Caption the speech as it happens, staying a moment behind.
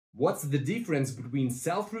What's the difference between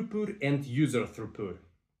cell throughput and user throughput?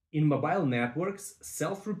 In mobile networks,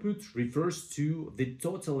 cell throughput refers to the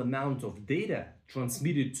total amount of data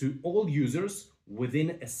transmitted to all users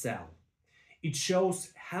within a cell. It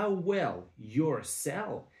shows how well your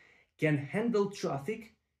cell can handle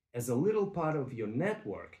traffic as a little part of your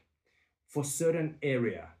network for certain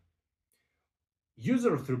area.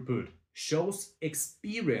 User throughput shows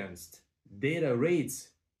experienced data rates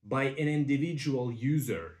by an individual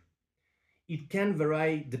user. It can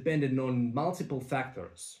vary depending on multiple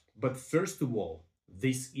factors, but first of all,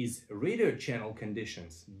 this is radio channel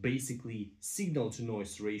conditions, basically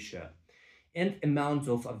signal-to-noise ratio, and amount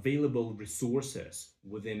of available resources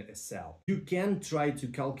within a cell. You can try to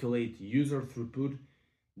calculate user throughput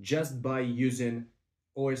just by using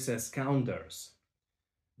OSS counters,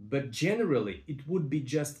 but generally it would be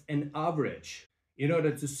just an average. In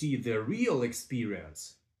order to see the real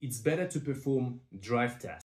experience, it's better to perform drive tests.